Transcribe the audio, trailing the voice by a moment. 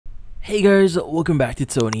Hey guys, welcome back to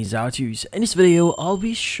Tony's How-Tos. In this video, I'll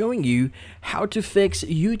be showing you how to fix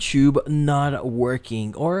YouTube not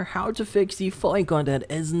working or how to fix the following content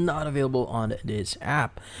is not available on this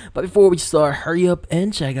app. But before we start, hurry up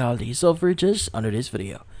and check out the software just under this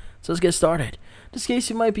video. So let's get started. In this case,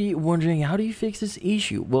 you might be wondering, how do you fix this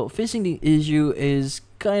issue? Well, fixing the issue is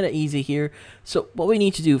kind of easy here. So what we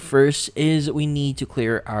need to do first is we need to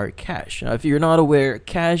clear our cache. Now, if you're not aware,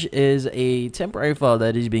 cache is a temporary file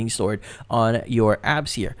that is being stored on your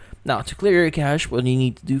apps here. Now, to clear your cache, what you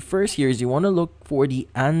need to do first here is you want to look for the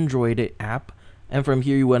Android app, and from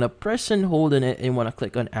here you want to press and hold on it and want to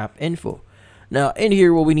click on app info. Now, in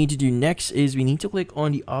here, what we need to do next is we need to click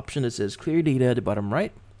on the option that says clear data at the bottom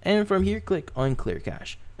right, and from here click on clear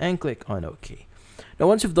cache and click on OK. Now,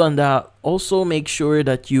 once you've done that, also make sure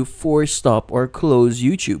that you force stop or close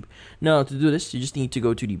YouTube. Now, to do this, you just need to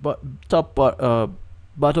go to the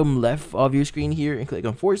bottom left of your screen here and click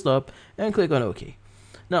on force stop and click on OK.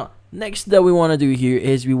 Now, next that we want to do here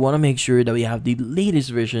is we want to make sure that we have the latest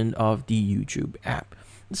version of the YouTube app.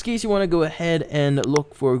 In this case, you want to go ahead and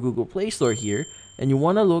look for Google Play Store here, and you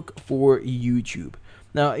want to look for YouTube.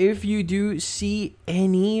 Now, if you do see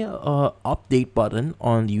any update button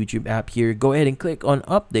on the YouTube app here, go ahead and click on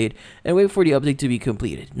update and wait for the update to be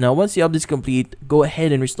completed. Now, once the update is complete, go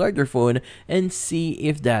ahead and restart your phone and see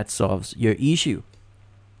if that solves your issue.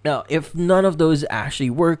 Now, if none of those actually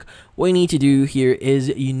work, what you need to do here is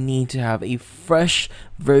you need to have a fresh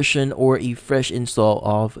version or a fresh install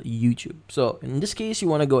of YouTube. So in this case, you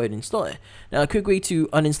want to go ahead and install it. Now, a quick way to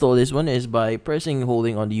uninstall this one is by pressing and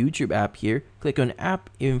holding on the YouTube app here, click on app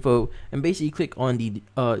info, and basically click on the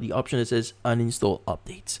option that says uninstall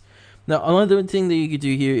updates. Now, another thing that you could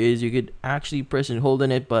do here is you could actually press and hold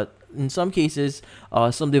on it, but in some cases,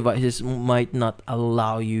 some devices might not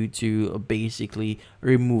allow you to basically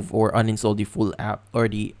remove or uninstall the full app or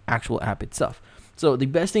the actual app itself. So the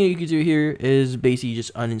best thing you can do here is basically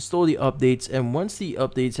just uninstall the updates, and once the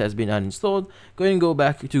updates has been uninstalled, go ahead and go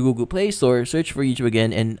back to Google Play Store, search for YouTube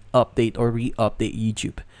again, and update or re-update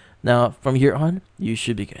YouTube. Now, from here on, you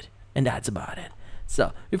should be good. And that's about it.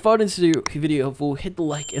 So, if you found this video helpful, hit the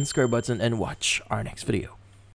like and subscribe button and watch our next video.